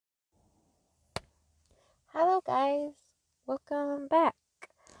Hello, guys. Welcome back.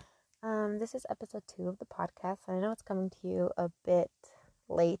 This is episode 2 of the podcast. And I know it's coming to you a bit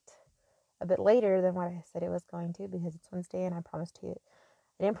later than what I said it was going to because it's Wednesday and I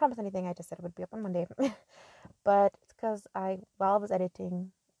didn't promise anything. I just said it would be up on Monday. But it's because while I was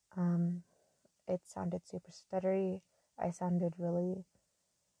editing, it sounded super stuttery. I sounded really,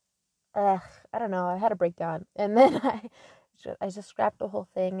 I don't know. I had a breakdown, and then I just scrapped the whole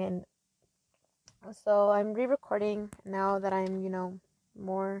thing, and so I'm re-recording now that I'm,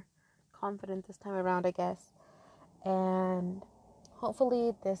 more confident this time around, I guess. And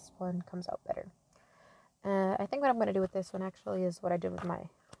hopefully this one comes out better. I think what I'm going to do with this one actually is what I did with my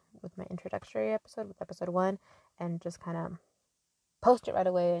introductory episode, with episode 1, and just kind of post it right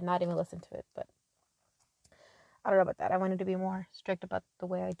away and not even listen to it. But I don't know about that. I wanted to be more strict about the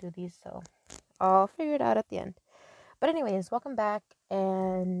way I do these, so I'll figure it out at the end. But anyways, welcome back,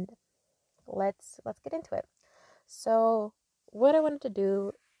 and let's get into it. So what I wanted to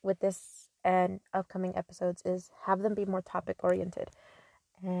do with this and upcoming episodes is have them be more topic oriented.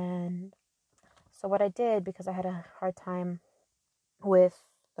 And so what I did, because I had a hard time with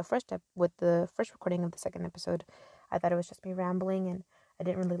the first recording of the second episode, I thought it was just me rambling and I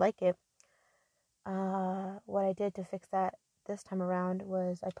didn't really like it. What I did to fix that this time around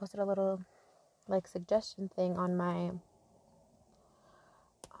was I posted a little suggestion thing on my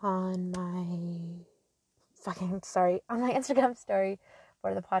Instagram story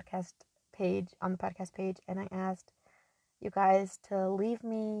for the podcast page, and I asked you guys to leave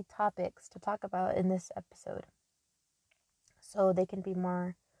me topics to talk about in this episode so they can be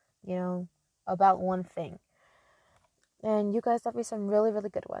more, about one thing. And you guys left me some really, really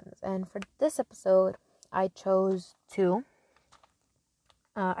good ones. And for this episode, I chose 2.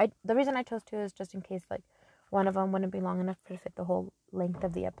 The reason I chose 2 is just in case one of them wouldn't be long enough to fit the whole length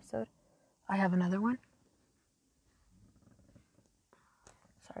of the episode. I have another one.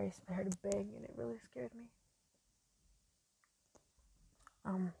 Sorry, I heard a bang and it really scared me.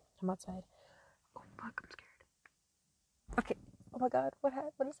 I'm outside. Oh fuck, I'm scared. Okay. Oh my god, what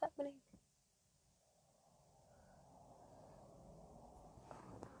is happening?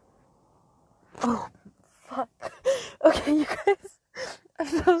 Oh fuck. Okay, you guys. I'm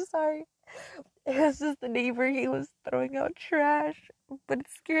so sorry. It was just the neighbor. He was throwing out trash, but it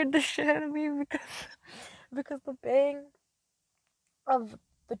scared the shit out of me because the bang of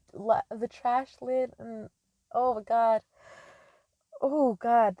the trash lid, and oh my god. Oh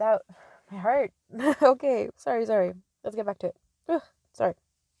god, that my heart. Okay, sorry. Let's get back to it. Ugh, sorry.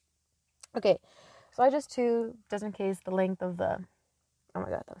 Okay, so I just 2 just in case the length of the. Oh my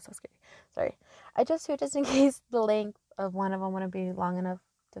god, that was so scary. Sorry. I just 2 just in case the length of one of them wouldn't be long enough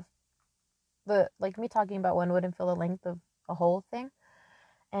to me talking about one wouldn't fill the length of a whole thing.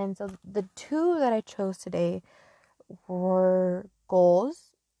 And so the 2 that I chose today were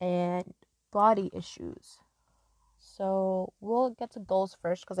goals and body issues. So we'll get to goals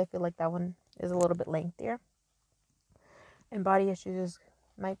first because I feel like that one is a little bit lengthier. And body issues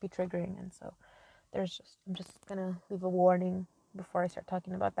might be triggering, and so I'm just gonna leave a warning before I start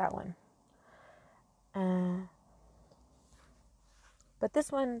talking about that one. But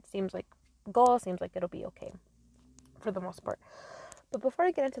this one seems like it'll be okay for the most part. But before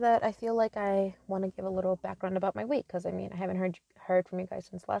I get into that, I feel like I want to give a little background about my week because I haven't heard from you guys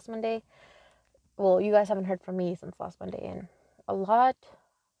since last Monday. Well, you guys haven't heard from me since last Monday, and a lot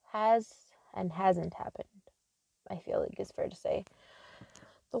has and hasn't happened. I feel like it's fair to say.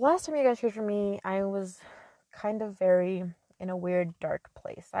 The last time you guys heard from me, I was kind of very in a weird dark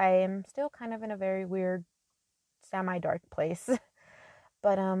place. I am still kind of in a very weird semi-dark place.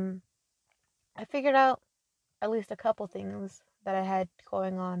 But I figured out at least a couple things that I had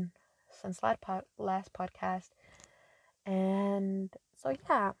going on since last podcast. And so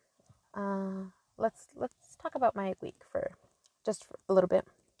yeah, let's talk about my week for a little bit.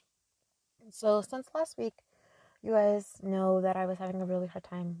 So since last week, you guys know that I was having a really hard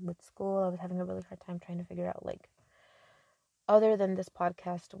time with school. I was having a really hard time trying to figure out other than this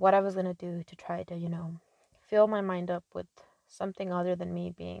podcast, what I was going to do to try to, fill my mind up with something other than me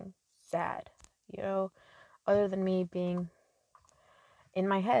being sad, other than me being in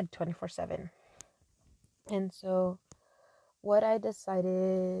my head 24/7. And so what I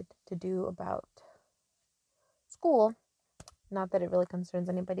decided to do about school, not that it really concerns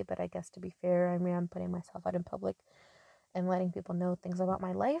anybody, but I guess to be fair, I'm putting myself out in public and letting people know things about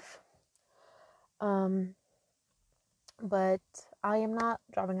my life. But I am not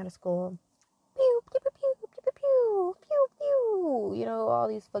dropping out of school. Pew, pew, pew, pew, pew, pew, pew, pew. All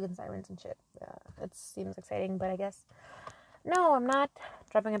these fucking sirens and shit. It seems exciting, but I guess no, I'm not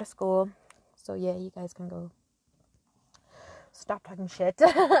dropping out of school. So yeah, you guys can go stop talking shit.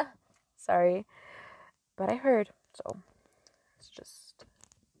 Sorry, but I heard, so it's just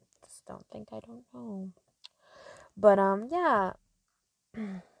don't think I don't know. But yeah,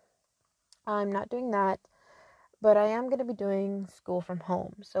 I'm not doing that, but I am gonna be doing school from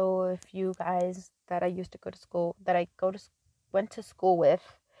home. So if you guys that I used to go to school, that I went to school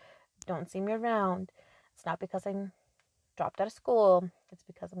with, don't see me around, it's not because I'm dropped out of school. It's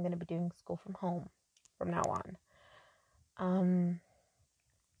because I'm gonna be doing school from home from now on.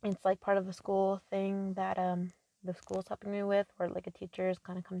 It's like part of the school thing that the school's helping me with, where like a teacher is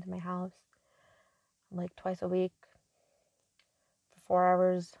gonna come to my house like twice a week for 4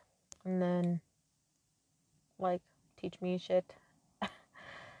 hours, and then like teach me shit.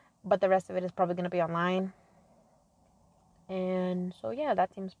 But the rest of it is probably gonna be online. And so yeah,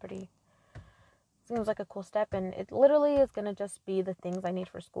 that seems like a cool step, and it literally is gonna just be the things I need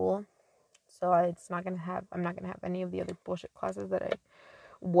for school. So I'm not gonna have any of the other bullshit classes that I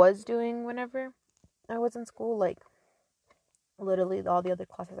was doing whenever I was in school, like literally all the other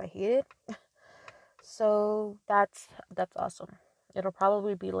classes I hated. So that's awesome. It'll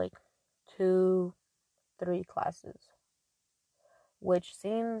probably be like 2-3 classes, which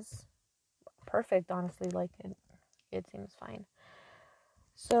seems perfect, honestly. Like it seems fine.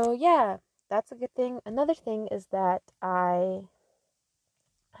 So yeah, that's a good thing. Another thing is that I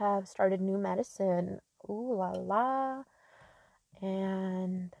have started new medicine. Ooh la la.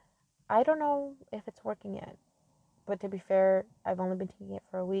 And I don't know if it's working yet. But to be fair, I've only been taking it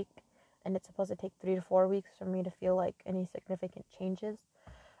for a week, and it's supposed to take 3 to 4 weeks for me to feel like any significant changes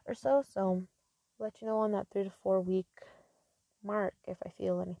or so. So, let you know on that 3 to 4 week mark if I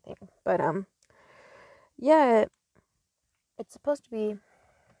feel anything. But yeah, it's supposed to be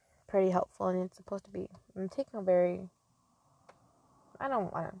pretty helpful, and it's supposed to be. I'm taking a very. I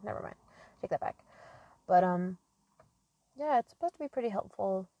don't. Never mind. Take that back. But yeah, it's supposed to be pretty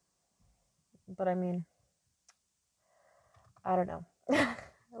helpful. But I mean, I don't know.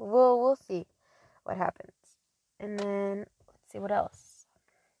 we'll see what happens. And then let's see what else.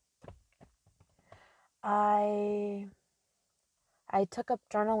 I took up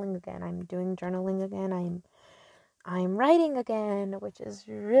journaling again. I'm doing journaling again. I'm writing again, which is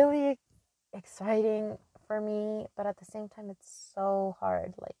really exciting for me, but at the same time it's so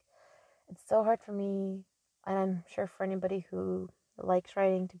hard. Like it's so hard for me, and I'm sure for anybody who likes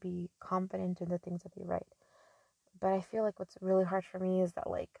writing, to be confident in the things that they write. But I feel like what's really hard for me is that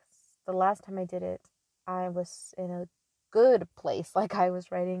like the last time I did it, I was in a good place. Like I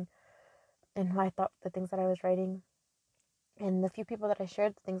was writing, and I thought the things that I was writing, and the few people that I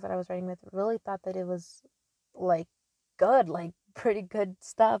shared the things that I was writing with really thought that it was like good, like pretty good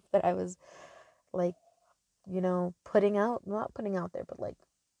stuff that I was like, not putting out there, but like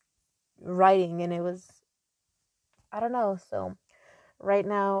writing. And it was, I don't know. So right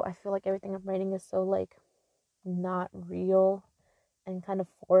now I feel like everything I'm writing is so like not real and kind of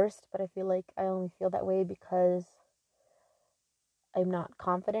forced, but I feel like I only feel that way because I'm not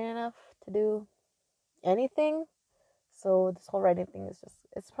confident enough to do anything. So this whole writing thing is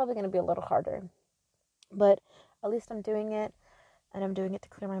it's probably going to be a little harder, but at least I'm doing it, and I'm doing it to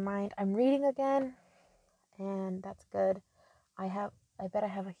clear my mind. I'm reading again, and that's good. I bet I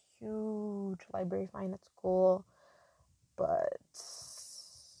have a huge library fine at school, but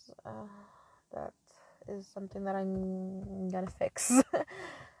that is something that I'm gonna fix.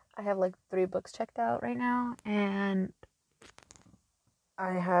 I have like 3 books checked out right now, and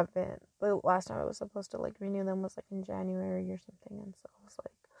I haven't. The last time I was supposed to like renew them was like in January or something, and so I was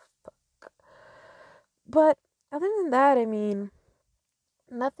like, fuck. But other than that, I mean,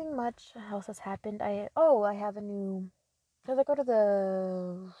 nothing much else has happened. I have a new, because I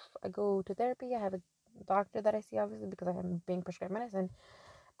go to therapy. I have a doctor that I see, obviously, because I am being prescribed medicine.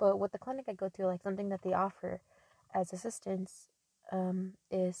 But with the clinic I go to, like something that they offer as assistance,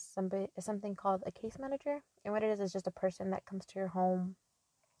 is something called a case manager. And what it is just a person that comes to your home,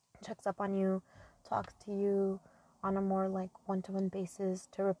 checks up on you, talks to you on a more like one-to-one basis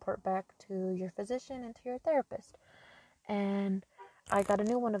to report back to your physician and to your therapist. And I got a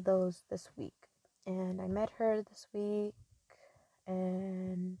new one of those this week, and I met her this week,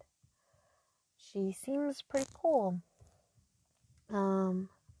 and she seems pretty cool.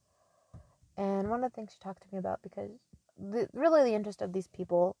 And one of the things she talked to me about, because really the interest of these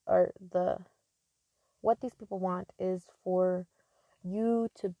people, or what these people want, is for you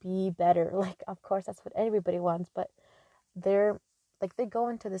to be better. Like, of course, that's what everybody wants, but they're like, they go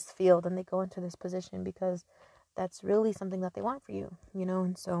into this field and they go into this position because that's really something that they want for you,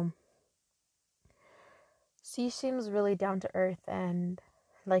 and so she seems really down to earth, and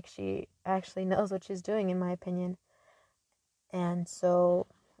Like, she actually knows what she's doing, in my opinion. And so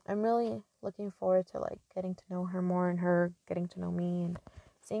I'm really looking forward to like getting to know her more, and her getting to know me, and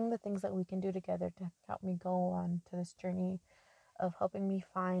seeing the things that we can do together to help me go on to this journey of helping me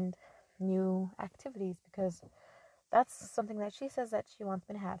find new activities, because that's something that she says that she wants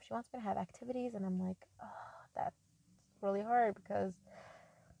me to have. She wants me to have activities, and I'm like, oh, that's really hard because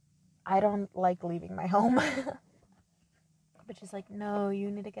I don't like leaving my home. But she's like, no,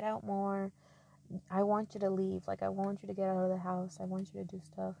 you need to get out more. I want you to leave. Like, I want you to get out of the house. I want you to do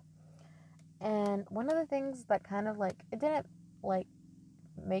stuff. And one of the things that kind of like, it didn't like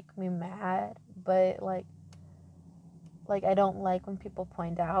make me mad, but like I don't like when people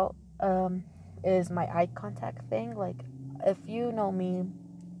point out, is my eye contact thing. Like, if you know me,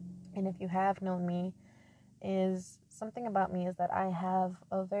 and if you have known me, is something about me is that I have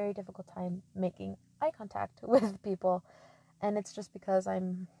a very difficult time making eye contact with people. And it's just because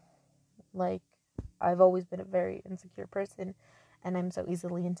I'm like, I've always been a very insecure person, and I'm so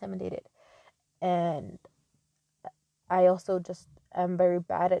easily intimidated. And I also just am very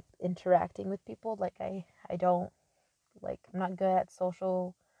bad at interacting with people. Like, I don't, like, I'm not good at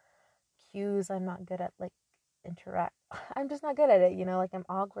social cues. I'm not good at like interact. I'm just not good at it, like, I'm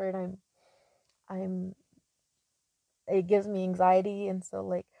awkward. I'm it gives me anxiety. And so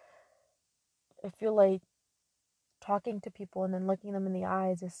like, I feel like talking to people and then looking them in the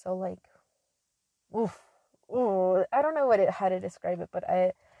eyes is so like, oof. Ooh, I don't know how to describe it, but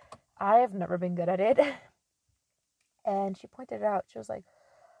I have never been good at it. And she pointed it out. She was like,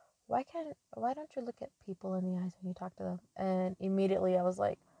 why don't you look at people in the eyes when you talk to them? And immediately I was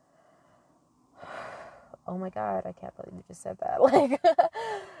like, oh my god, I can't believe you just said that.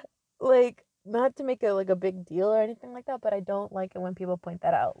 Like, not to make it like a big deal or anything like that, but I don't like it when people point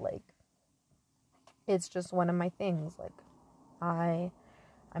that out. Like, it's just one of my things. Like, I'm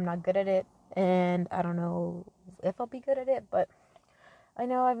not good at it, and I don't know if I'll be good at it, but I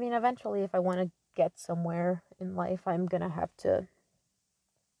know, I mean, eventually if I want to get somewhere in life, I'm gonna have to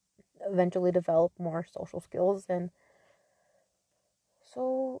eventually develop more social skills. And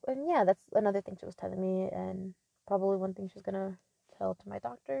so, and yeah, that's another thing she was telling me, and probably one thing she's gonna tell to my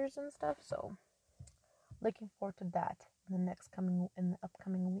doctors and stuff. So, looking forward to that in the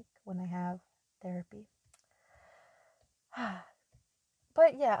upcoming week when I have therapy.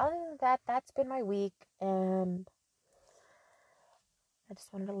 But yeah, other than that, that's been my week, and I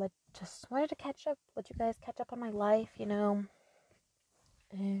just wanted to catch up, let you guys catch up on my life. And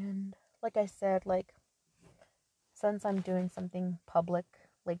like I said, like, since I'm doing something public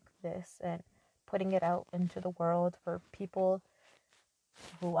like this and putting it out into the world for people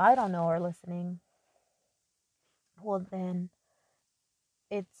who I don't know are listening, well, then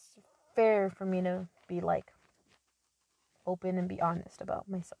it's fair for me to be like open and be honest about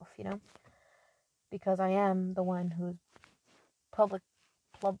myself, because I am the one who's public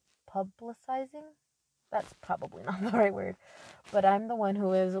publicizing. That's probably not the right word, but I'm the one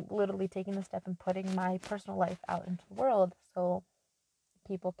who is literally taking the step and putting my personal life out into the world, so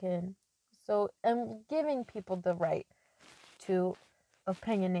people can, so I'm giving people the right to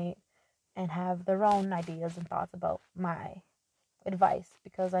opinionate and have their own ideas and thoughts about my advice,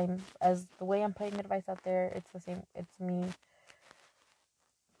 because as the way I'm putting advice out there, it's the same, it's me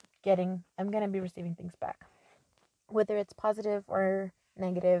I'm going to be receiving things back. Whether it's positive or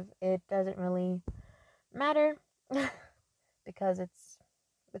negative, it doesn't really matter because it's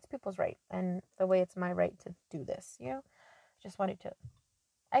people's right, and the way it's my right to do this. Just wanted to,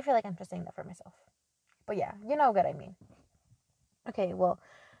 I feel like I'm just saying that for myself. But yeah, you know what I mean. Okay, well,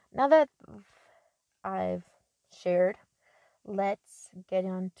 now that I've shared, let's get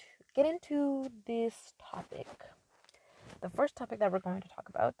into this topic. The first topic that we're going to talk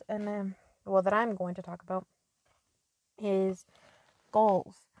about, and that I'm going to talk about, is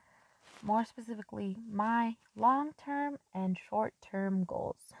goals. More specifically, my long-term and short-term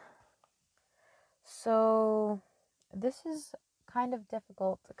goals. So, this is kind of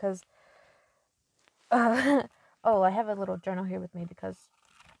difficult because, I have a little journal here with me because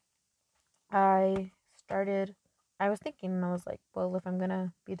I started, I was thinking, and I was like, well, if I'm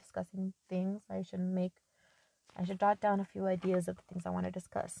gonna be discussing things, I should jot down a few ideas of the things I want to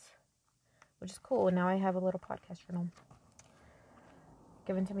discuss, which is cool. Now I have a little podcast journal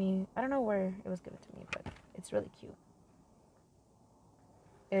given to me. I don't know where it was given to me, but it's really cute.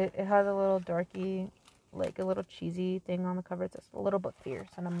 It has a little dorky, like a little cheesy thing on the cover. It's a little bit fierce,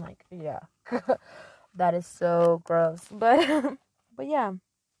 and I'm like, yeah, that is so gross. But but yeah.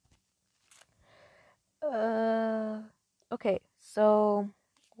 Okay, so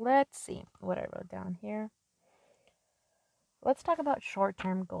let's see what I wrote down here. let's talk about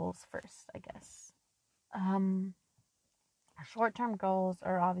short-term goals first, I guess. Um, Short-term goals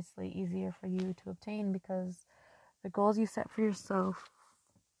are obviously easier for you to obtain because the goals you set for yourself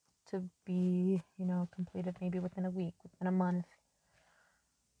to be, completed maybe within a week, within a month.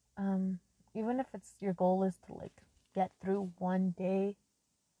 Um, Even if it's your goal is to like get through one day,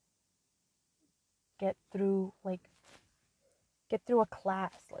 get through like get through a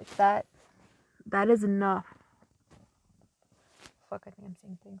class like that. That is enough. Fuck, I think I'm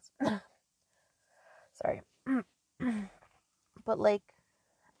saying things. Sorry. But like,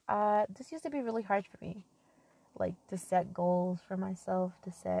 this used to be really hard for me, like to set goals for myself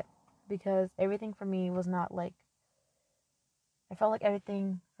to set, because everything for me was not like, I felt like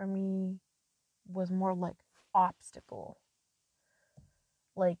everything for me was more like obstacle,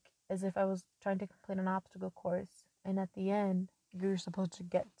 like as if I was trying to complete an obstacle course, and at the end you're supposed to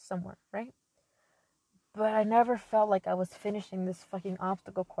get somewhere, right? But I never felt like I was finishing this fucking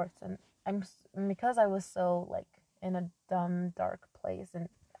obstacle course, and because I was so like in a dumb dark place, and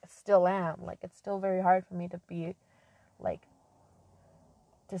still am, like it's still very hard for me to be like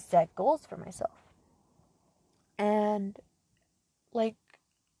to set goals for myself. And like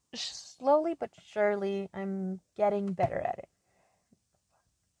slowly but surely I'm getting better at it.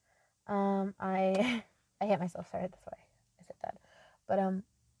 I I hate myself, sorry, that's why I said that. But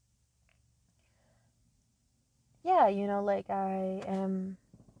yeah, like I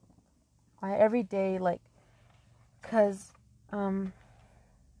every day, like, cuz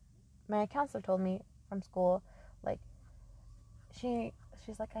my counselor told me from school, like she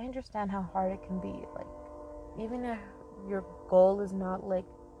she's like, I understand how hard it can be, like even if your goal is not like,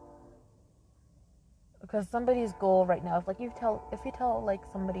 because somebody's goal right now, if you tell like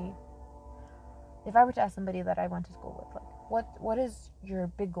somebody, if I were to ask somebody that I went to school with, like what is your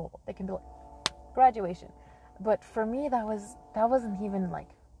big goal, they can be like graduation. But for me, that wasn't even like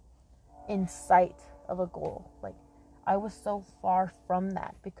in sight of a goal. Like I was so far from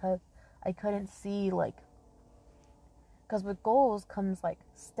that because I couldn't see, like, because with goals comes like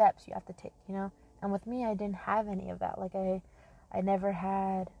steps you have to take, and with me I didn't have any of that. Like I never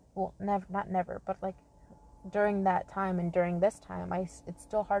had, well, never, not never, but like during that time and during this time, it's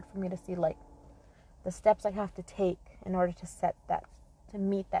still hard for me to see like the steps I have to take in order to to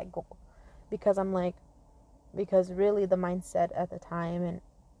meet that goal, because I'm like, because really the mindset at the time and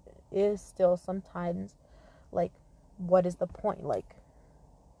is still sometimes like, what is the point? Like,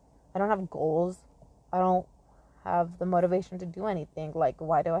 I don't have goals, I don't have the motivation to do anything, like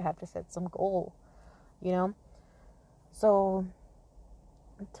why do I have to set some goal, you know so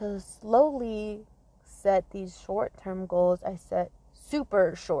to slowly set these short-term goals, I set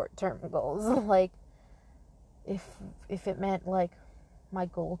super short-term goals. Like if it meant like my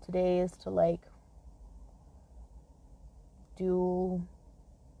goal today is to like do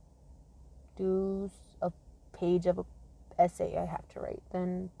a page of a essay I have to write,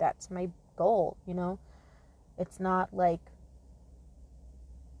 then that's my goal. It's not like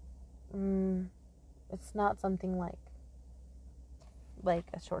it's not something like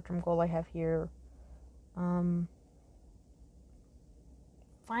a short-term goal I have here. Find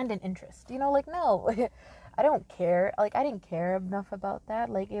an interest, like, no. I don't care, like I didn't care enough about that.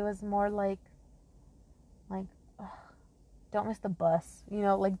 Like it was more like ugh, don't miss the bus,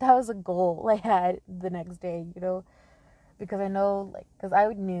 like that was a goal I had the next day, because I know, like, because I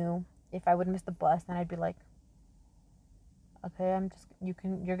knew if I would miss the bus, then I'd be like, okay,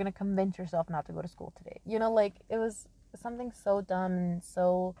 you're gonna convince yourself not to go to school today, like it was something so dumb, and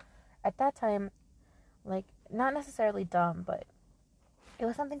so at that time, like, not necessarily dumb, but it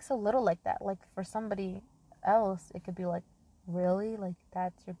was something so little like that. Like for somebody else it could be like, really, like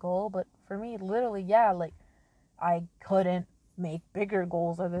that's your goal, but for me, literally, yeah, like I couldn't make bigger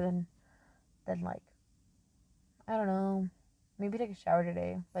goals other than like, I don't know, maybe take a shower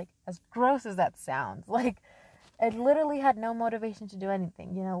today. Like, as gross as that sounds, like I literally had no motivation to do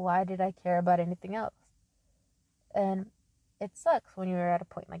anything. Why did I care about anything else? And it sucks when you're at a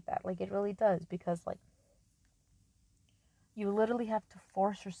point like that. Like it really does, because like you literally have to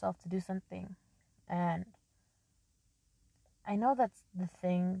force yourself to do something. And I know that's the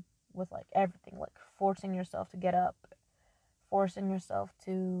thing with like everything, like forcing yourself to get up, forcing yourself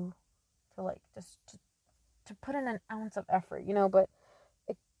to like just to put in an ounce of effort, but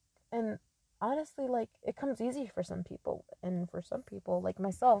it, and honestly, like it comes easy for some people, and for some people like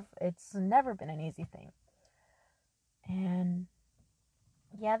myself, it's never been an easy thing. And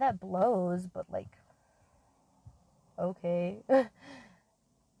yeah, that blows, but like, okay.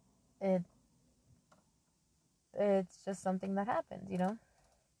 it it's just something that happens.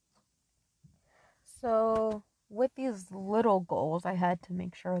 So with these little goals, I had to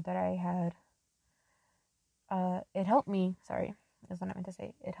make sure that I had, it helped me, sorry, is what I meant to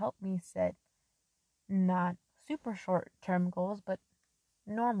say. It helped me set not super short term goals, but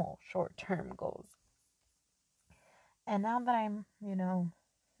normal short term goals. And now that I'm,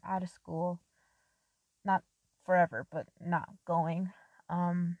 out of school, not forever, but not going,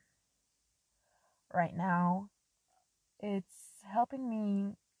 right now, it's helping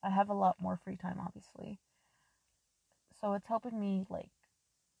me. I have a lot more free time, obviously. So it's helping me, like,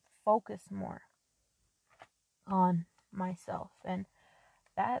 focus more on myself. And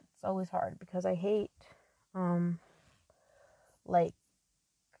that's always hard because I hate, like,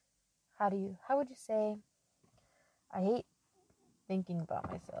 how would you say? I hate thinking about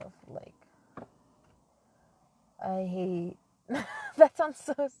myself. Like, I hate, that sounds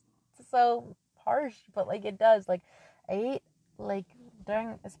so harsh, but, like, it does. Like, I hate, like,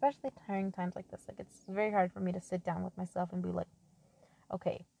 especially during times like this, like, it's very hard for me to sit down with myself and be like,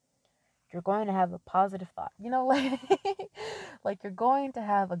 okay, you're going to have a positive thought, like, like, you're going to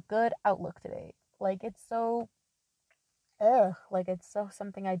have a good outlook today. Like, it's so, like, it's so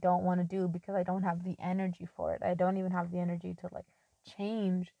something I don't want to do because I don't have the energy for it. I don't even have the energy to, like,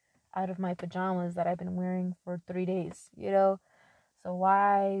 change out of my pajamas that I've been wearing for 3 days, So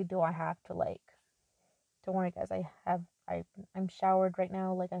why do I have to, like, don't worry, guys, I'm showered right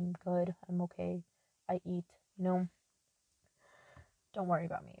now, like, I'm good, I'm okay, I eat, don't worry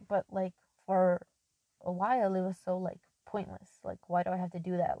about me. But, like, for a while, it was so, like, pointless. Like, why do I have to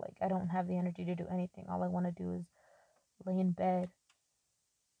do that? Like, I don't have the energy to do anything. All I want to do is lay in bed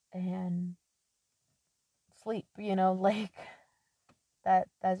and sleep, like,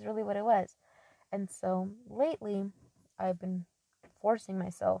 that's really what it was. And so lately, I've been forcing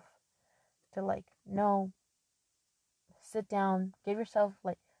myself to, like, no, sit down, give yourself,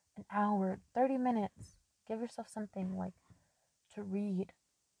 like, an hour, 30 minutes, give yourself something, like, to read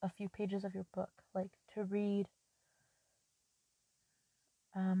a few pages of your book, like, to read,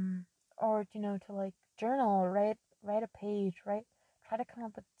 or, to, like, journal, write a page, try to come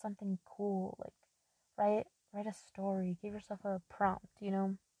up with something cool, like, write a story, give yourself a prompt,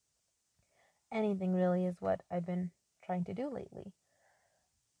 anything really is what I've been trying to do lately.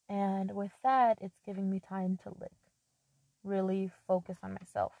 And with that, it's giving me time to, like, really focus on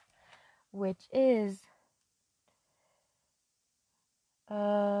myself, which is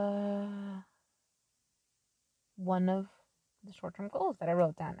one of the short-term goals that I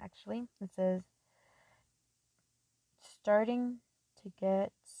wrote down. Actually, it says starting to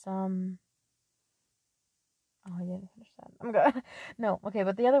get some. Oh, I didn't finish that. I'm good. No, okay,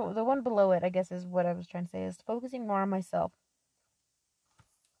 but the one below it, I guess, is what I was trying to say, is focusing more on myself,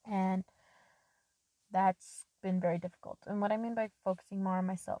 and that's been very difficult. And what I mean by focusing more on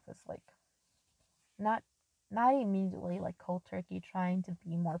myself is, like, not not immediately, like, cold turkey trying to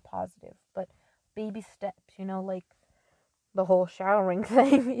be more positive, but baby steps, like the whole showering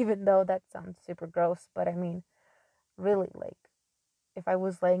thing, even though that sounds super gross. But I mean, really, like, if I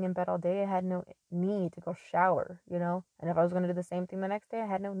was laying in bed all day, I had no need to go shower, and if I was going to do the same thing the next day, I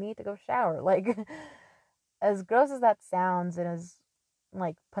had no need to go shower. Like, as gross as that sounds, and as,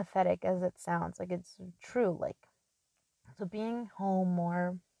 like, pathetic as it sounds, like, it's true. Like, so being home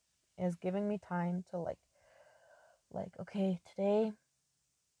more is giving me time to, like, okay, today,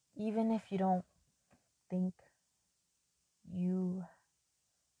 even if you don't think you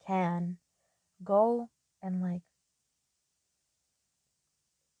can, go and, like,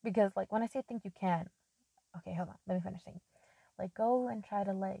 because, like, when I say think you can, okay, hold on, let me finish saying, like, go and try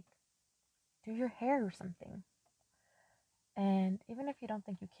to, like, do your hair or something. And even if you don't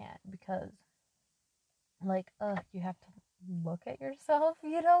think you can, because, like, you have to look at yourself,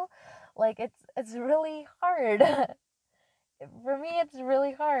 like, it's really hard. For me, it's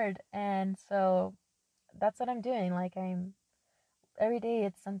really hard. And so that's what I'm doing. Like, every day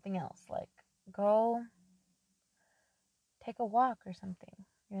it's something else. Like, go take a walk or something,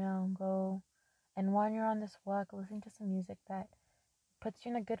 go. And when you're on this walk, listen to some music that puts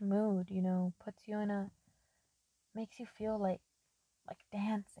you in a good mood, puts you makes you feel like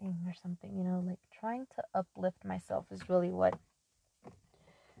dancing or something, like, trying to uplift myself is really what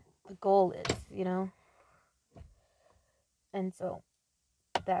the goal is. And so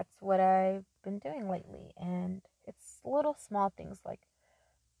that's what I've been doing lately. And it's little small things like,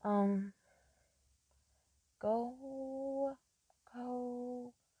 go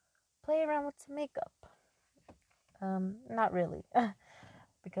play around with some makeup. Not really,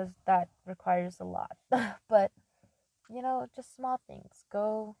 because that requires a lot. But, just small things.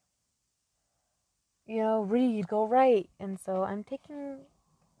 Go, read, go write. And so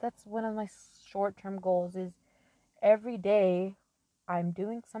that's one of my short-term goals, is every day I'm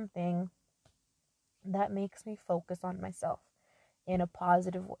doing something that makes me focus on myself in a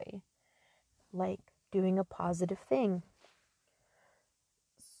positive way, like doing a positive thing.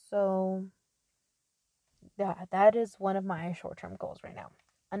 So that is one of my short-term goals right now.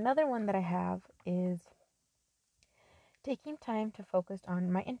 Another one that I have is taking time to focus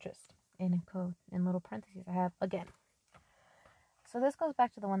on my interest. In quote, in little parentheses, I have again. So this goes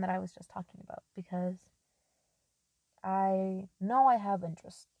back to the one that I was just talking about, because I know I have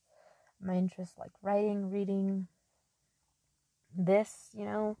interest. My interest, like writing, reading, this,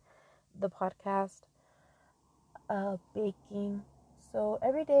 the podcast, baking. So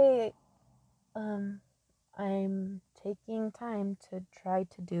every day, I'm taking time to try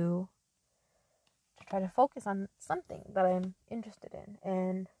to focus on something that I'm interested in,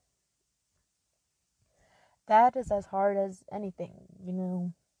 and that is as hard as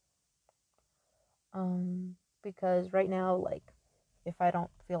anything, because right now, like, if I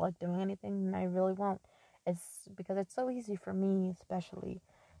don't feel like doing anything, then I really won't. It's because it's so easy for me, especially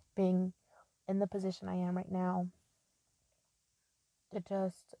being in the position I am right now, to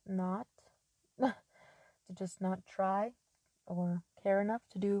just not to just not try or care enough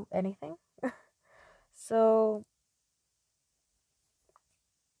to do anything. So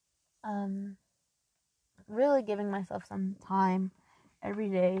really giving myself some time every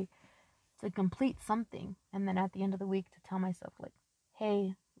day to complete something, and then at the end of the week to tell myself, like,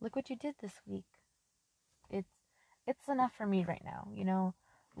 hey, look what you did this week. It's enough for me right now,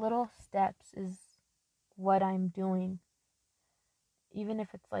 little steps is what I'm doing, even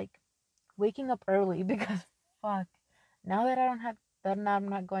if it's like waking up early because fuck, now that I'm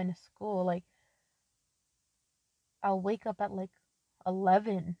not going to school, like, I'll wake up at like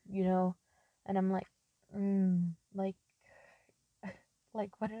 11, and I'm like, like,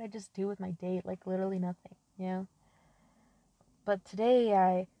 like, what did I just do with my day? Like, literally nothing. But today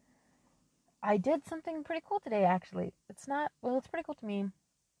I did something pretty cool today, actually. It's pretty cool to me,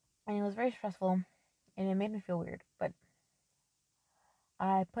 and it was very stressful, and it made me feel weird, but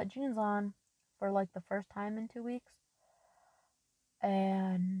I put jeans on for like the first time in 2 weeks,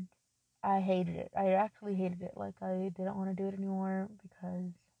 and I hated it. I actually hated it. Like, I didn't want to do it anymore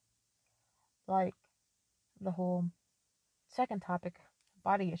because, like, the whole second topic,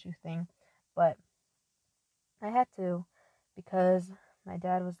 body issue thing. But I had to, because my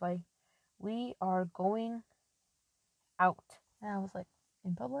dad was like, we are going out. And I was like,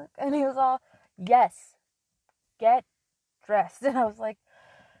 in public? And he was all, yes, get dressed. And I was like,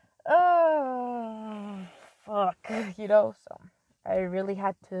 oh, fuck, So I really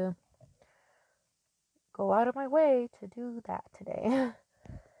had to go out of my way to do that today.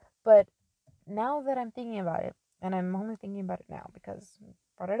 But now that I'm thinking about it, and I'm only thinking about it now because I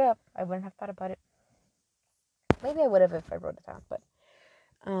brought it up, I wouldn't have thought about it. Maybe I would have if I wrote it down, but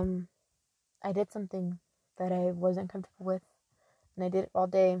I did something that I wasn't comfortable with, and I did it all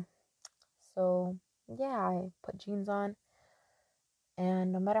day. So yeah, I put jeans on,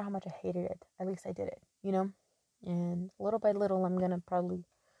 and no matter how much I hated it, at least I did it. And little by little, I'm gonna probably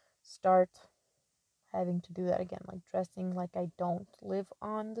start having to do that again, like dressing like I don't live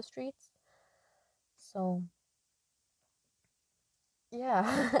on the streets. So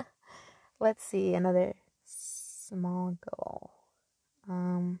yeah. Let's see, another small goal.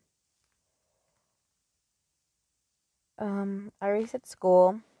 Um, I already said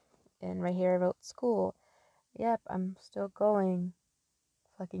school, and right here I wrote school. Yep, I'm still going.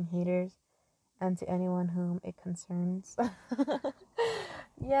 Fucking haters, and to anyone whom it concerns.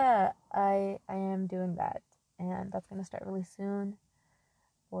 Yeah, I am doing that, and that's gonna start really soon.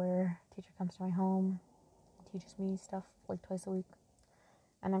 Where teacher comes to my home, teaches me stuff like twice a week,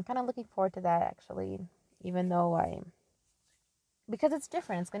 and I'm kind of looking forward to that, actually. Even though because it's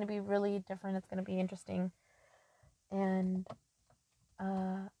different, it's gonna be really different. It's gonna be interesting, and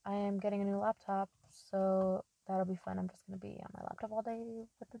I am getting a new laptop, so that'll be fun. I'm just gonna be on my laptop all day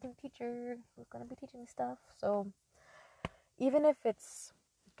with the new teacher who's gonna be teaching me stuff. So even if it's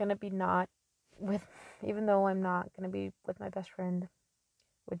gonna be not with, even though I'm not gonna be with my best friend,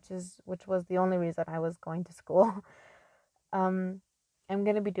 which was the only reason I was going to school, um, I'm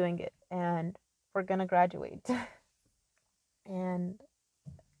gonna be doing it, and we're gonna graduate, and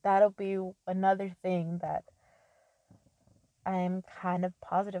that'll be another thing that I'm kind of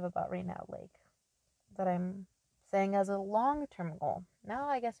positive about right now, like, that I'm saying as a long-term goal. Now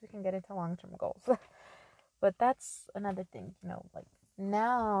I guess we can get into long-term goals. But that's another thing, like,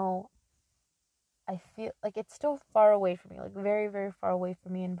 now I feel like it's still far away from me, like very, very far away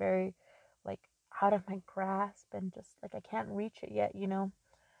from me, and very, like, out of my grasp, and just like I can't reach it yet,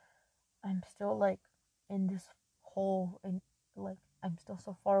 I'm still like in this hole, and like I'm still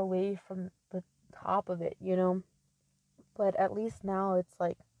so far away from the top of it, but at least now it's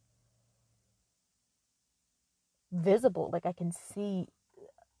like visible, like I can see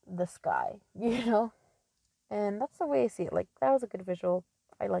the sky, and that's the way I see it. Like, that was a good visual.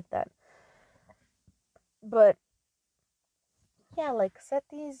 I like that. But yeah, like, set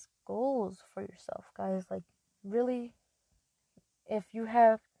these goals for yourself, guys. Like, really, if you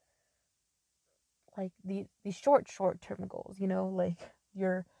have like these short term goals, like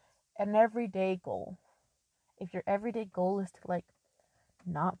your an everyday goal. If your everyday goal is to like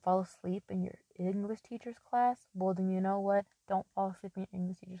not fall asleep in your English teacher's class, well then, you know what? Don't fall asleep in your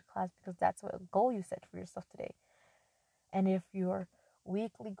English teacher's class, because that's what goal you set for yourself today. And if your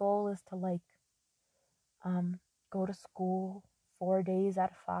weekly goal is to like go to school 4 days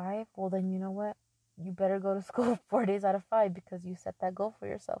out of 5, well then, you know what? You better go to school 4 days out of 5, because you set that goal for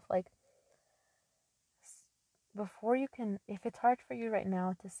yourself. Like, before you can, if it's hard for you right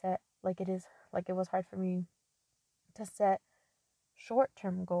now to set, like it was hard for me to set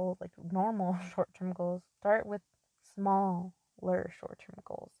short-term goals, like normal short-term goals, start with smaller short-term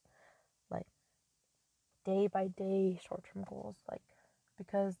goals, like day by day short-term goals, like,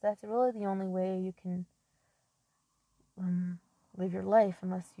 because that's really the only way you can live your life,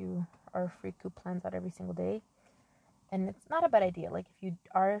 unless you are a freak who plans out every single day. And it's not a bad idea. Like, if you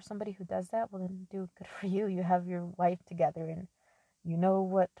are somebody who does that, well then, dude, good for you. You have your life together, and you know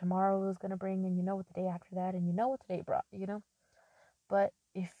what tomorrow is going to bring, and you know what the day after that, and you know what today brought, But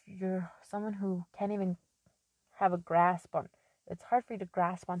if you're someone who can't even have a grasp on, it's hard for you to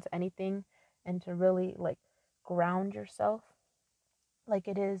grasp onto anything and to really like ground yourself like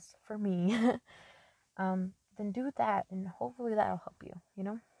it is for me, then do that, and hopefully that'll help you.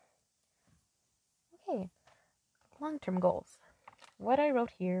 Okay, long-term goals. What I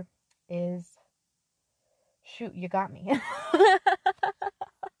wrote here is, shoot, you got me.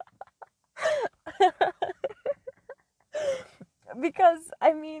 Because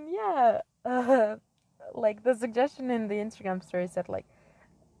I mean, yeah, like the suggestion in the Instagram story said, like,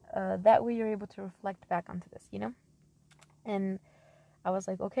 that way you're able to reflect back onto this. And I was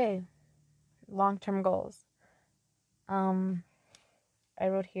like, okay, long-term goals. I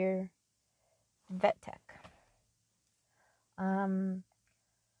wrote here, vet tech. I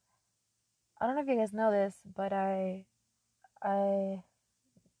don't know if you guys know this, but I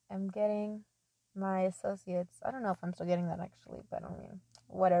am getting my associates. I don't know if I'm still getting that actually, but I mean,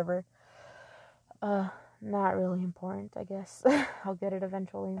 whatever. Not really important, I guess. I'll get it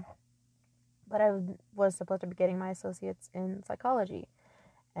eventually. But I was supposed to be getting my associates in psychology,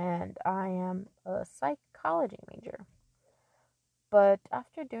 and I am a psychology major. But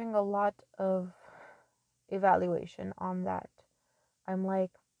after doing a lot of evaluation on that, I'm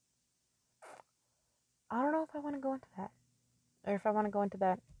like, I don't know if I want to go into that, or if I want to go into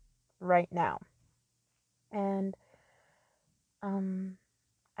that right now. And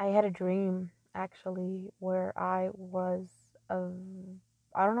I had a dream actually where I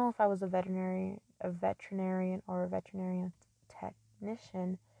don't know if I was a veterinarian or a veterinarian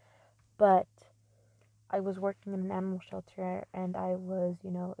technician, but I was working in an animal shelter, and I was,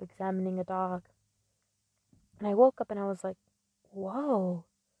 examining a dog. And I woke up and I was like, whoa,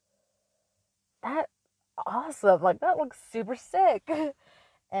 that awesome. Like, that looks super sick.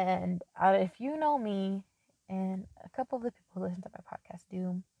 And if you know me, and a couple of the people who listen to my podcast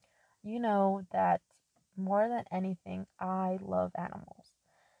do, you know that more than anything, I love animals.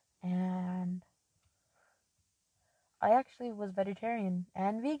 And I actually was vegetarian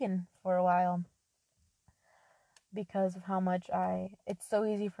and vegan for a while, because of how much it's so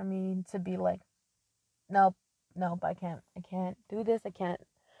easy for me to be like, nope, I can't do this. I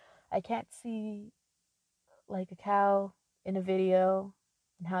can't see like a cow in a video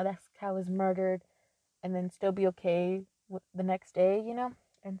and how that cow is murdered and then still be okay with the next day.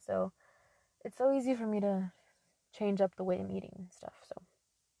 And so it's so easy for me to change up the way I'm eating and stuff. So,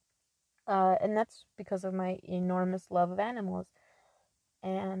 and that's because of my enormous love of animals.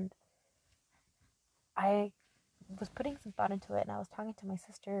 And I was putting some thought into it, and I was talking to my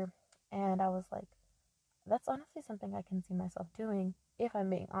sister, and I was like, that's honestly something I can see myself doing, if I'm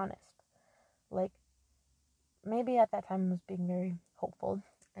being honest. Like, maybe at that time I was being very hopeful,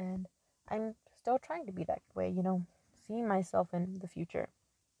 and I'm still trying to be that way, seeing myself in the future,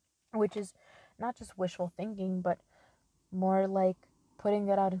 which is not just wishful thinking, but more like putting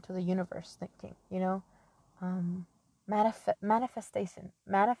it out into the universe thinking, manifestation,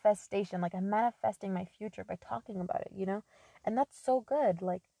 like I'm manifesting my future by talking about it, and that's so good,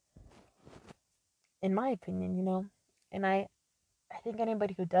 like, in my opinion, and I think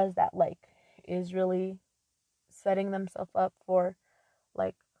anybody who does that, like, is really setting themselves up for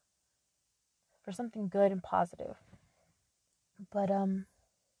like for something good and positive. But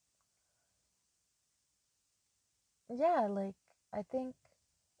yeah, like I think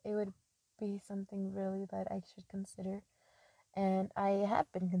it would be something really that I should consider, and I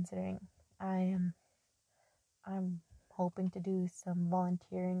have been considering. I'm hoping to do some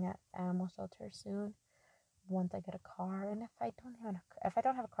volunteering at animal shelter soon once I get a car. And if I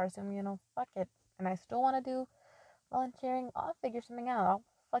don't have a car soon, fuck it. And I still want to do volunteering, I'll figure something out. I'll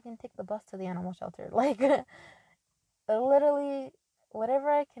fucking take the bus to the animal shelter. Like literally whatever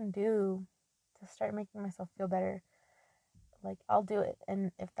I can do to start making myself feel better, like I'll do it.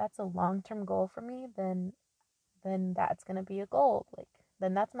 And if that's a long-term goal for me, then that's going to be a goal. Like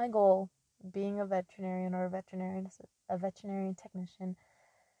then that's my goal, being a veterinarian or a veterinarian technician.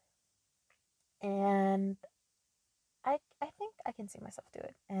 And I think I can see myself do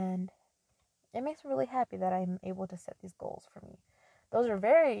it. And it makes me really happy that I'm able to set these goals for me. Those are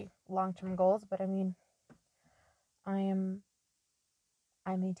very long-term goals, but I mean, I'm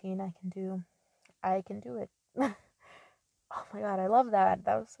 18. I can do it. Oh my god, I love that.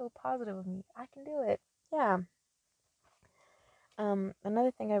 That was so positive of me. I can do it. Yeah.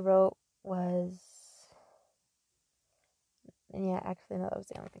 Another thing I wrote was, and yeah, actually, no, that was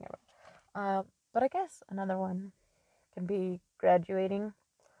the only thing I wrote. But I guess another one can be graduating.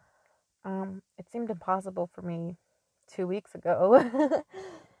 It seemed impossible for me 2 weeks ago,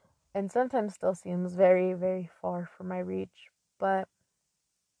 and sometimes still seems very, very far from my reach. But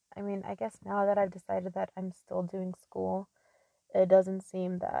I mean, I guess now that I've decided that I'm still doing school, it doesn't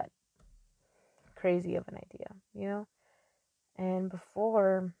seem that crazy of an idea. And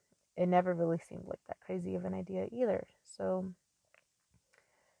before, it never really seemed like that crazy of an idea either. So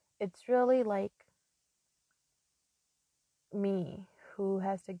it's really like me who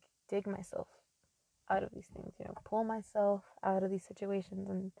has to dig myself out of these things, pull myself out of these situations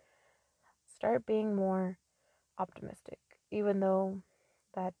and start being more optimistic, even though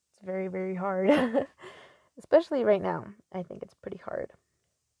that's very, very hard. Especially right now, I think it's pretty hard.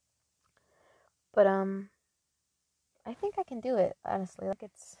 But I think I can do it, honestly. Like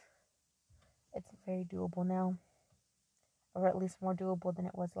it's very doable now, or at least more doable than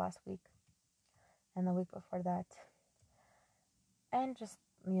it was last week and the week before that. And just,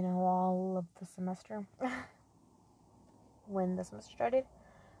 all of the semester when the semester started.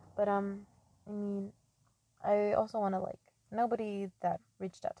 But I mean, I also want to like, nobody that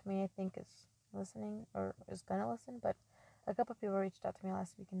reached out to me I think is listening or is gonna listen, but a couple people reached out to me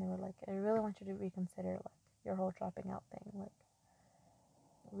last week and they were like, I really want you to reconsider like your whole dropping out thing. Like,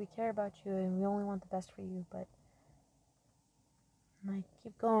 we care about you and we only want the best for you, but like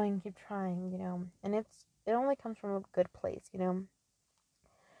keep going, keep trying, and it only comes from a good place,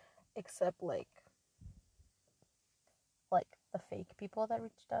 except like the fake people that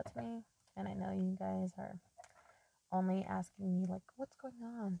reached out to me. And I know you guys are only asking me like what's going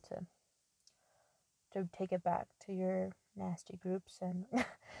on to take it back to your nasty groups, and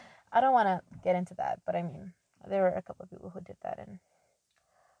I don't want to get into that, but I mean, there were a couple of people who did that and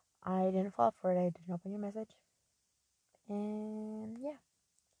I didn't fall for it. I didn't open your message, and yeah,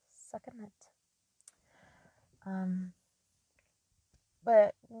 suck a nut.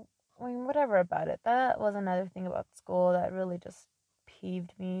 But I mean, whatever about it. That was another thing about school that really just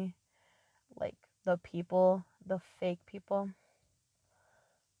peeved me, like the people, the fake people.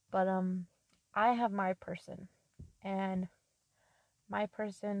 But I have my person, and my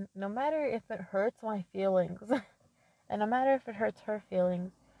person, no matter if it hurts my feelings, and no matter if it hurts her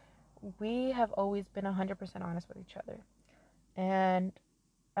feelings, we have always been 100% honest with each other. And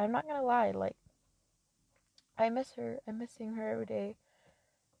I'm not gonna lie, like I miss her. I'm missing her every day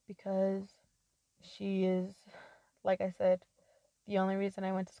because she is, like I said, the only reason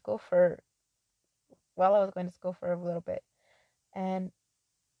I went to school for, while I was going to school for a little bit. And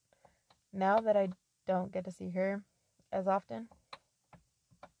now that I don't get to see her as often,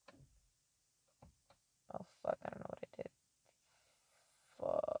 oh fuck, I don't know what I did.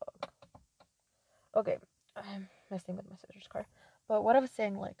 Fuck. Okay, I'm messing with my sister's car. But what I was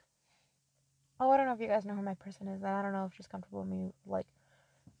saying, like, oh, I don't know if you guys know who my person is, and I don't know if she's comfortable with me, like,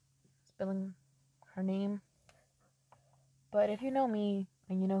 spilling her name. But if you know me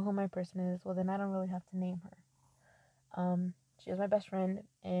and you know who my person is, well, then I don't really have to name her. She is my best friend,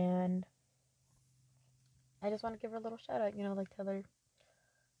 and I just want to give her a little shout out, like tell her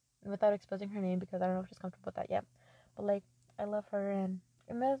without exposing her name because I don't know if she's comfortable with that yet. But like, I love her, and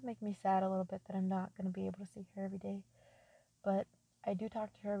it does make me sad a little bit that I'm not going to be able to see her every day. But I do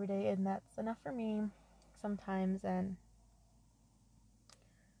talk to her every day, and that's enough for me sometimes. And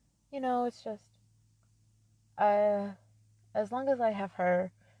it's just as long as I have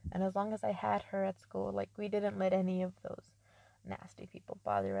her, and as long as I had her at school, like, we didn't let any of those nasty people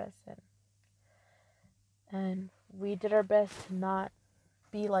bother us, and we did our best to not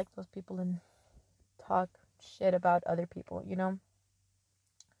be like those people and talk shit about other people, you know?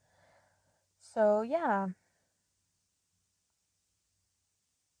 So, yeah.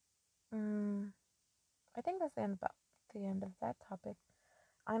 I think that's the end of that topic.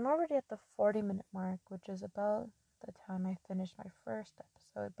 I'm already at the 40-minute mark, which is about the time I finished my first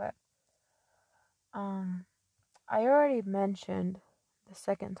episode, but I already mentioned the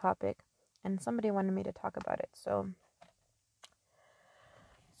second topic and somebody wanted me to talk about it. So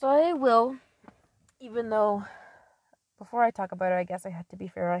I will, even though before I talk about it, I guess I have to be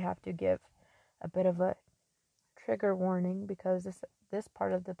fair. I have to give a bit of a trigger warning because this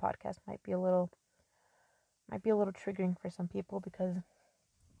part of the podcast might be a little triggering for some people because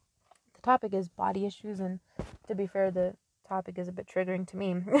the topic is body issues, and to be fair, the topic is a bit triggering to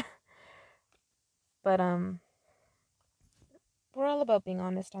me. But we're all about being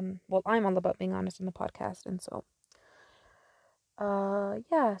honest I'm all about being honest on the podcast, and so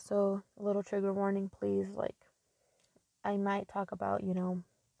yeah, so a little trigger warning, please. Like, I might talk about,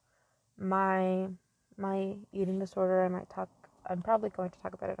 my eating disorder. I'm probably going to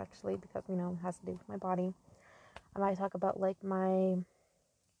talk about it actually because, it has to do with my body. I might talk about like my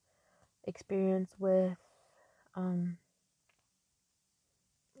experience with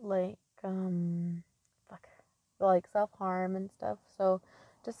like fuck like self-harm and stuff. So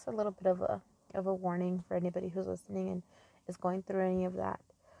just a little bit of a warning for anybody who's listening and is going through any of that.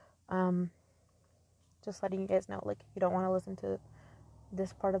 Just letting you guys know, like, if you don't want to listen to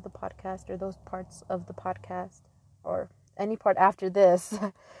this part of the podcast or those parts of the podcast or any part after this,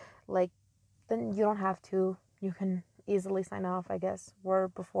 like, then you don't have to. You can easily sign off, I guess. Where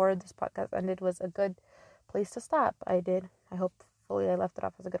before this podcast ended was a good place to stop. I hopefully I left it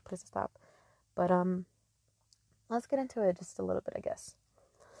off as a good place to stop. But let's get into it just a little bit, I guess.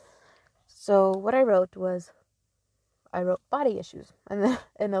 So what I wrote body issues, and then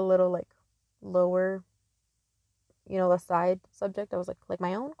in a little like lower, a side subject, I was like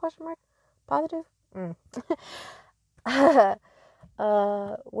my own question mark positive.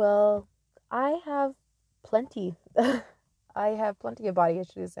 Well, I have plenty. I have plenty of body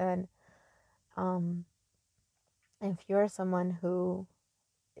issues, and if you're someone who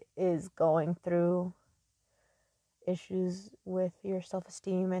is going through issues with your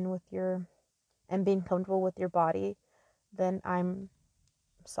self-esteem and being comfortable with your body, then I'm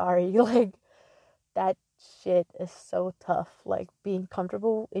sorry. Like, that shit is so tough. Like, being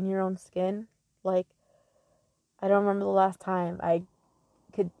comfortable in your own skin. Like, I don't remember the last time I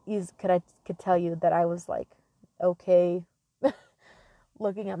could tell you that I was like okay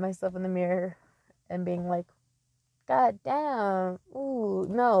looking at myself in the mirror and being like, God damn, ooh,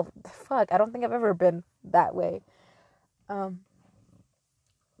 no, fuck, I don't think I've ever been that way. And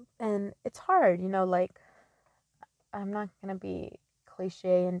it's hard, like, I'm not gonna be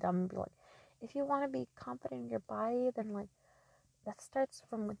cliche and dumb and be like, if you want to be confident in your body, then like that starts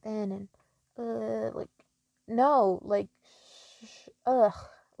from within, and like, no, like, ugh,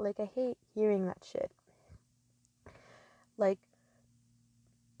 like, I hate hearing that shit. Like,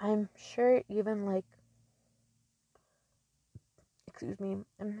 I'm sure even like,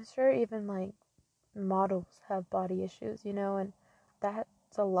 I'm sure even like models have body issues, and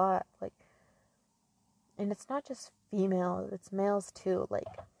that's a lot. Like, and it's not just females, it's males too. Like,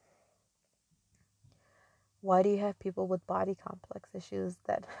 why do you have people with body complex issues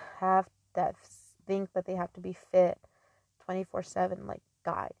that think that they have to be fit 24/7, like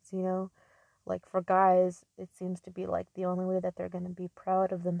guys? Like, for guys, it seems to be like the only way that they're going to be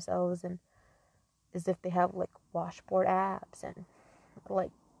proud of themselves and is if they have like washboard abs and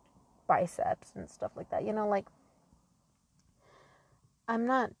like biceps and stuff like that. Like, I'm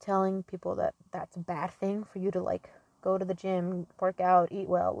not telling people that that's a bad thing for you to like go to the gym, work out, eat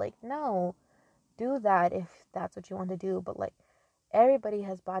well. Like, no, do that if that's what you want to do. But like, everybody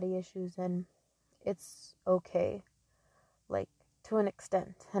has body issues and it's okay, like, to an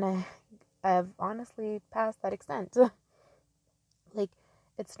extent. And I've honestly passed that extent. Like,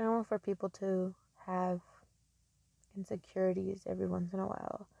 it's normal for people to have insecurities every once in a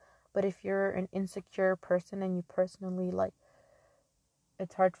while. But if you're an insecure person and you personally like,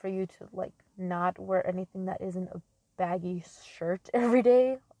 it's hard for you to like not wear anything that isn't a baggy shirt every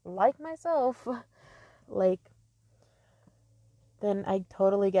day, like myself, like, then I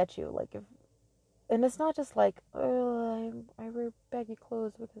totally get you. Like, and it's not just like, oh, I wear baggy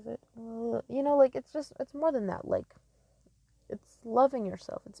clothes because like, it's more than that. Like, it's loving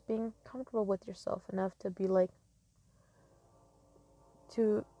yourself. It's being comfortable with yourself enough to be like,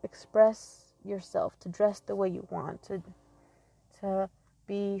 to express yourself, to dress the way you want, to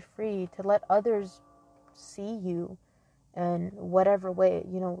be free, to let others see you in whatever way,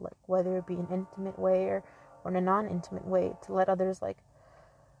 you know, like whether it be an intimate way or in a non-intimate way, to let others like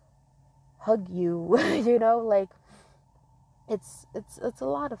hug you, you know, like it's a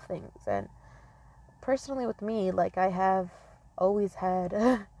lot of things. And personally with me, like I have always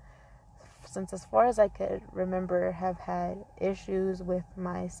had since as far as I could remember, have had issues with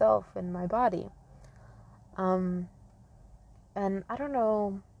myself and my body. And I don't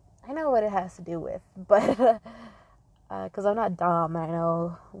know, I know what it has to do with, but because I'm not dumb, I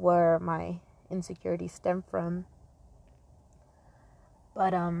know where my insecurities stem from.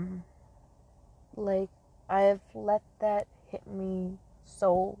 But like I've let that hit me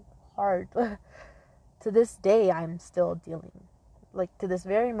so hard. To this day, I'm still dealing, like to this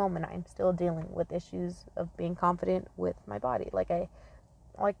very moment, I'm still dealing with issues of being confident with my body. Like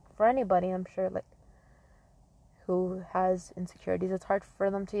for anybody, I'm sure, like who has insecurities, it's hard for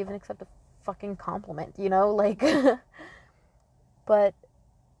them to even accept a fucking compliment, you know, like but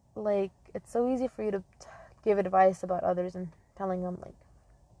like it's so easy for you to give advice about others and telling them like,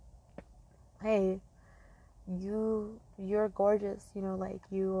 hey, you're gorgeous, you know, like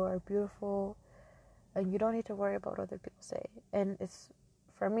you are beautiful and you don't need to worry about what other people say. And it's,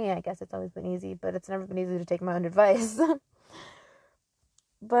 for me, I guess it's always been easy, but it's never been easy to take my own advice.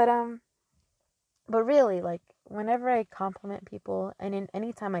 but but really, like whenever I compliment people, and in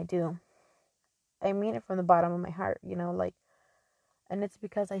any time I do, I mean it from the bottom of my heart, you know, like, and it's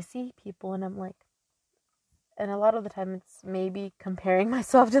because I see people and I'm like, and a lot of the time it's maybe comparing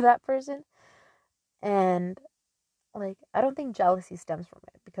myself to that person. And like I don't think jealousy stems from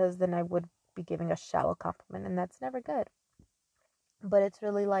it, because then I would be giving a shallow compliment and that's never good. But it's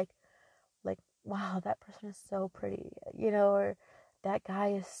really like wow, that person is so pretty, you know, or that guy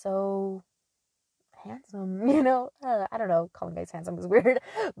is so handsome, you know. I don't know, calling guys handsome is weird,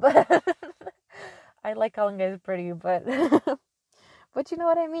 but I like calling guys pretty, but but you know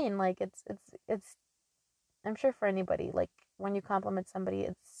what I mean. Like it's I'm sure for anybody, like when you compliment somebody,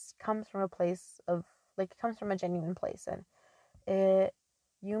 it's comes from a place of, like, it comes from a genuine place, and it,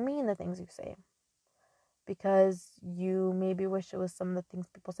 you mean the things you say, because you maybe wish it was some of the things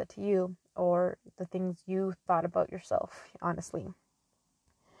people said to you, or the things you thought about yourself, honestly.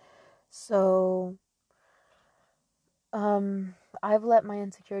 So I've let my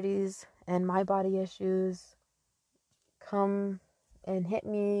insecurities and my body issues come and hit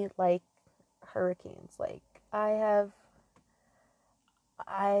me like hurricanes. Like I've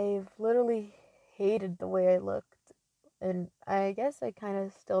literally hated the way I looked, and I guess I kind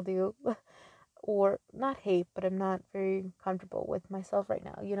of still do. Or not hate, but I'm not very comfortable with myself right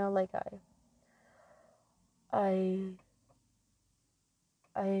now. You know, like I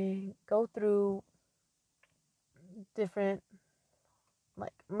I go through different,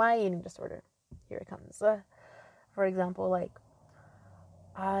 like my eating disorder. Here it comes. For example, like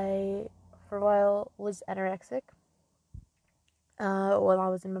I for a while was anorexic. While I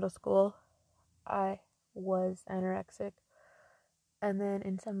was in middle school, I was anorexic, and then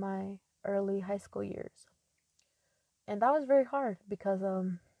into my early high school years, and that was very hard because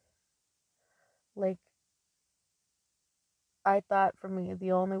like I thought for me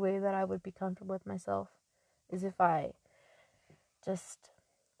the only way that I would be comfortable with myself is if I just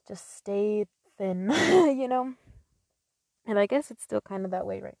stayed thin, you know. And I guess it's still kind of that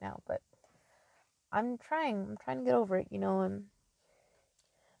way right now, but I'm trying to get over it, you know. And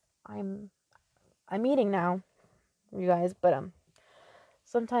I'm I'm eating now, you guys, but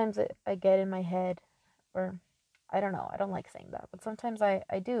sometimes I get in my head, or I don't know, I don't like saying that, but sometimes I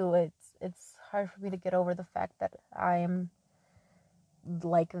do. It's hard for me to get over the fact that I am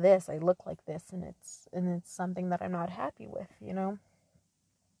like this, I look like this, and it's something that I'm not happy with, you know.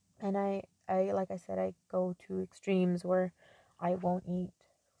 And I like I said, I go to extremes where I won't eat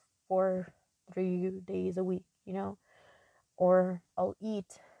for 3 days a week, you know, or I'll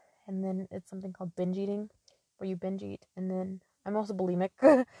eat and then it's something called binge eating, where you binge eat, and then I'm also bulimic.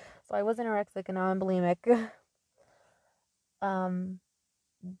 So I was anorexic and now I'm bulimic. um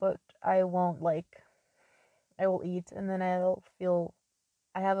but I won't, like, I will eat and then I'll feel,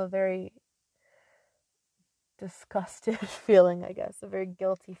 I have a very disgusted feeling, I guess, a very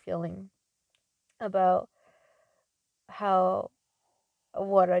guilty feeling about how,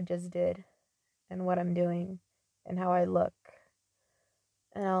 what I just did and what I'm doing and how I look.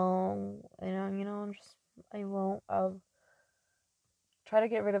 And I'm just, I'll try to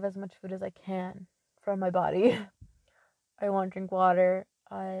get rid of as much food as I can from my body. I won't drink water.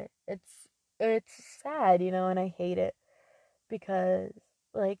 It's sad, and I hate it because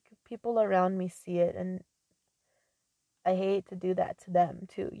like people around me see it, and I hate to do that to them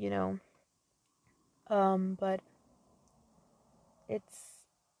too. But it's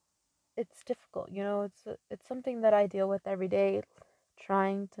it's difficult. It's something that I deal with every day,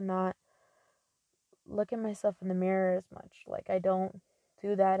 trying to not look at myself in the mirror as much. Like I don't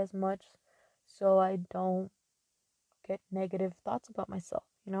do that as much, so I don't get negative thoughts about myself.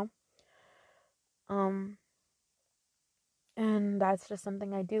 Um and that's just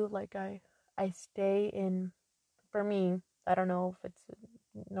something I do. Like I stay in, for me, I don't know if it's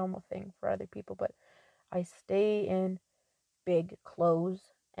a normal thing for other people, but I stay in big clothes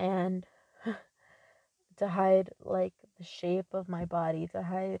and to hide like the shape of my body, to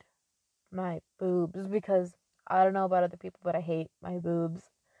hide my boobs, because I don't know about other people, but I hate my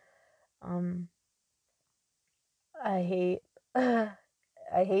boobs. Um I hate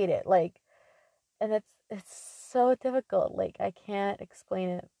I hate it. Like, and it's so difficult. Like I can't explain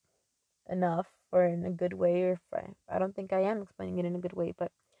it enough or in a good way, or if I don't think I am explaining it in a good way,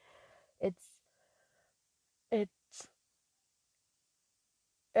 but it's it's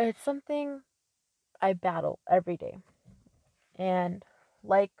it's something I battle every day. And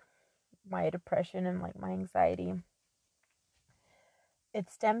like my depression and like my anxiety, it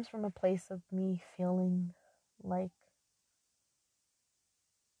stems from a place of me feeling like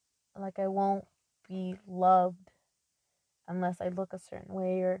I won't be loved unless I look a certain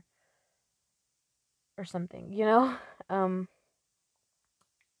way, or something. Um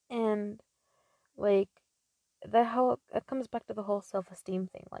and like that, how it comes back to the whole self-esteem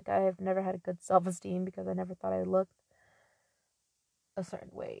thing. Like I have never had a good self-esteem because I never thought I looked a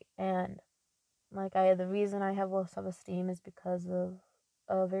certain way. And like the reason I have low self-esteem is because of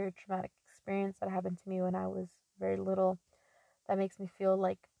a very traumatic experience that happened to me when I was very little, that makes me feel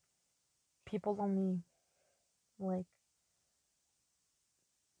like people only like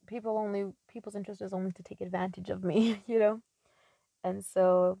people's interest is only to take advantage of me. And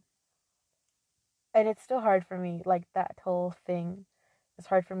so, and it's still hard for me, like that whole thing is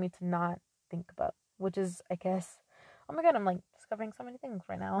hard for me to not think about, which is, I guess, oh my god, I'm like discovering so many things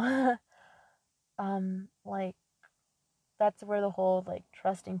right now. Like that's where the whole like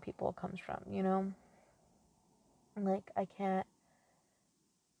trusting people comes from. Like I can't,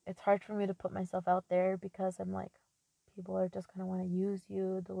 it's hard for me to put myself out there because I'm like, people are just gonna want to use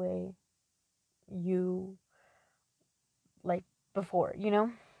you the way you like before.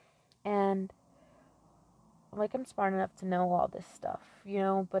 And like I'm smart enough to know all this stuff,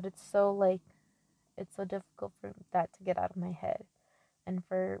 but it's so difficult for that to get out of my head, and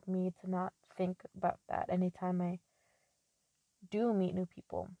for me to not think about that anytime I do meet new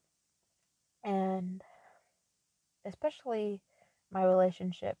people. And especially my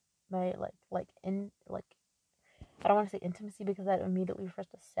relationship, my like in like I don't want to say intimacy because that immediately refers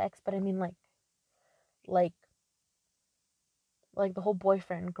to sex, but I mean like the whole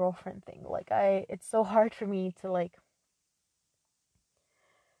boyfriend girlfriend thing. Like it's so hard for me to like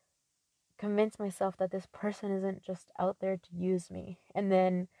convince myself that this person isn't just out there to use me. And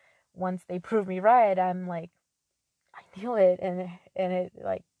then once they prove me right, I'm like, I knew it. And it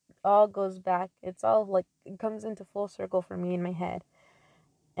like all goes back. It's all like it comes into full circle for me in my head.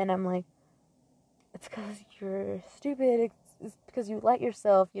 And I'm like, it's because you're stupid. It's because you let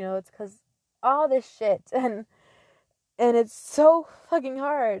yourself. It's because all this shit. And it's so fucking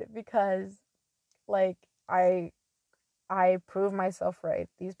hard because like I prove myself right.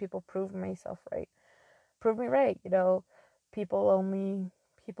 These people prove myself right. Prove me right. People only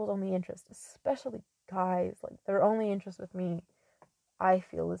people's only interest, especially guys, like their only interest with me, I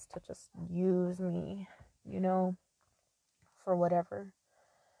feel, is to just use me, you know, for whatever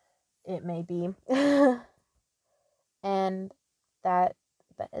it may be. And that,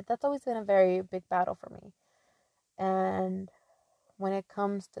 that's always been a very big battle for me. And when it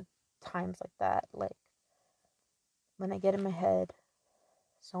comes to times like that, like when I get in my head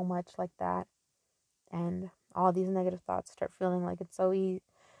so much like that, and all these negative thoughts start feeling like it's so easy,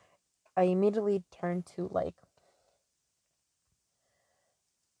 I immediately turn to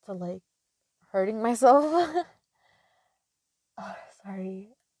hurting myself. Oh, sorry.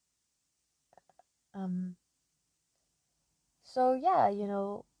 Um so yeah,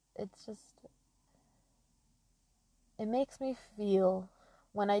 it's just, it makes me feel,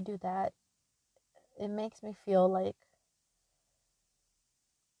 when I do that, it makes me feel like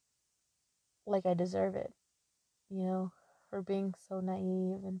I deserve it, you know, for being so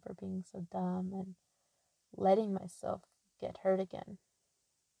naive and for being so dumb and letting myself get hurt again.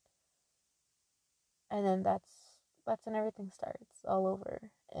 And then that's when everything starts all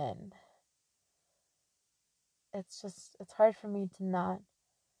over. And it's hard for me to not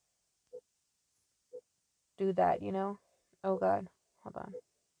do that, you know? Oh God, hold on.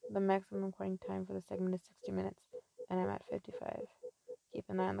 The maximum recording time for the segment is 60 minutes, and I'm at 55. Keep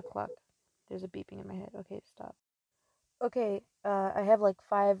an eye on the clock. There's a beeping in my head. Okay, stop. Okay, I have like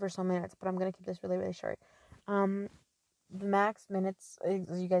 5 or so minutes, but I'm gonna keep this really, really short. The max minutes,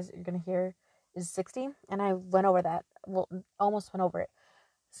 as you guys are gonna hear, is 60, and I went over that. Well, almost went over it,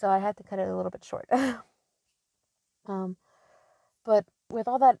 so I had to cut it a little bit short. But with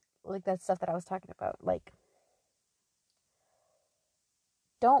all that, like that stuff that I was talking about, like,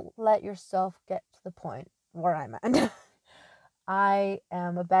 don't let yourself get to the point where I'm at. I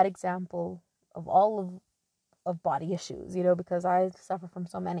am a bad example of all of body issues, you know, because I suffer from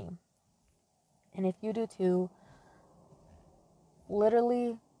so many. And if you do too,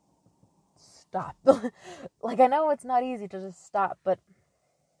 literally stop. Like, I know it's not easy to just stop, but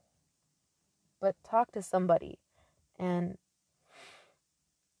talk to somebody, and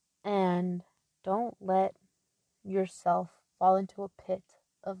don't let yourself fall into a pit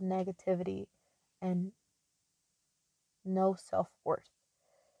of negativity and no self-worth,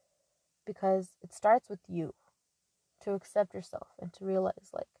 because it starts with you to accept yourself and to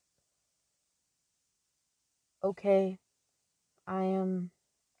realize, like, okay, I am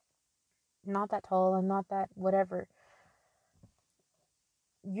not that tall, I'm not that whatever.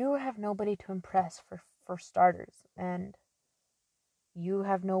 You have nobody to impress, for starters, and you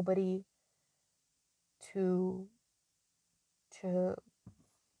have nobody to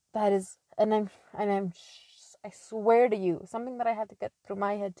that is, I swear to you, something that I had to get through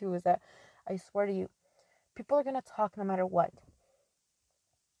my head too is that I swear to you, people are gonna talk no matter what.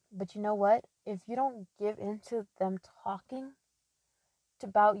 But you know what? If you don't give into them talking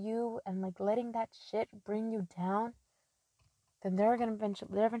about you and like letting that shit bring you down, then they're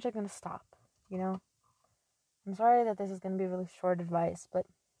eventually gonna stop. You know. I'm sorry that this is gonna be really short advice, but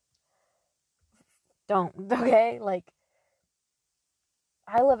don't. Okay, like,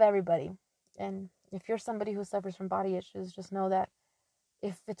 I love everybody, and if you're somebody who suffers from body issues, just know that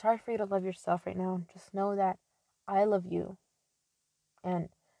if it's hard for you to love yourself right now, just know that I love you, and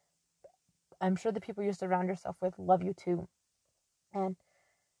I'm sure the people you surround yourself with love you too, and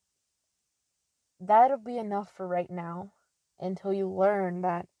that'll be enough for right now until you learn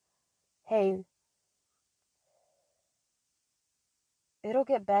that, hey, it'll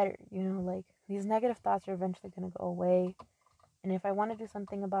get better, you know, like, these negative thoughts are eventually going to go away, and if I want to do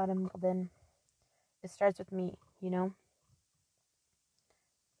something about them, then it starts with me, you know.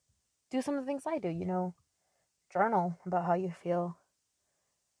 Do some of the things I do, you know, journal about how you feel,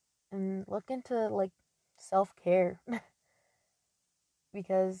 and look into, like, self-care,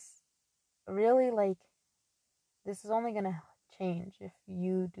 because really, like, this is only going to change if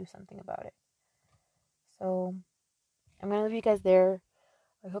you do something about it. So I'm going to leave you guys there.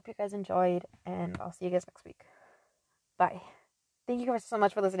 I hope you guys enjoyed, and I'll see you guys next week. Bye. Thank you guys so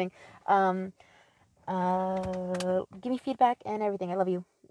much for listening. Give me feedback and everything. I love you.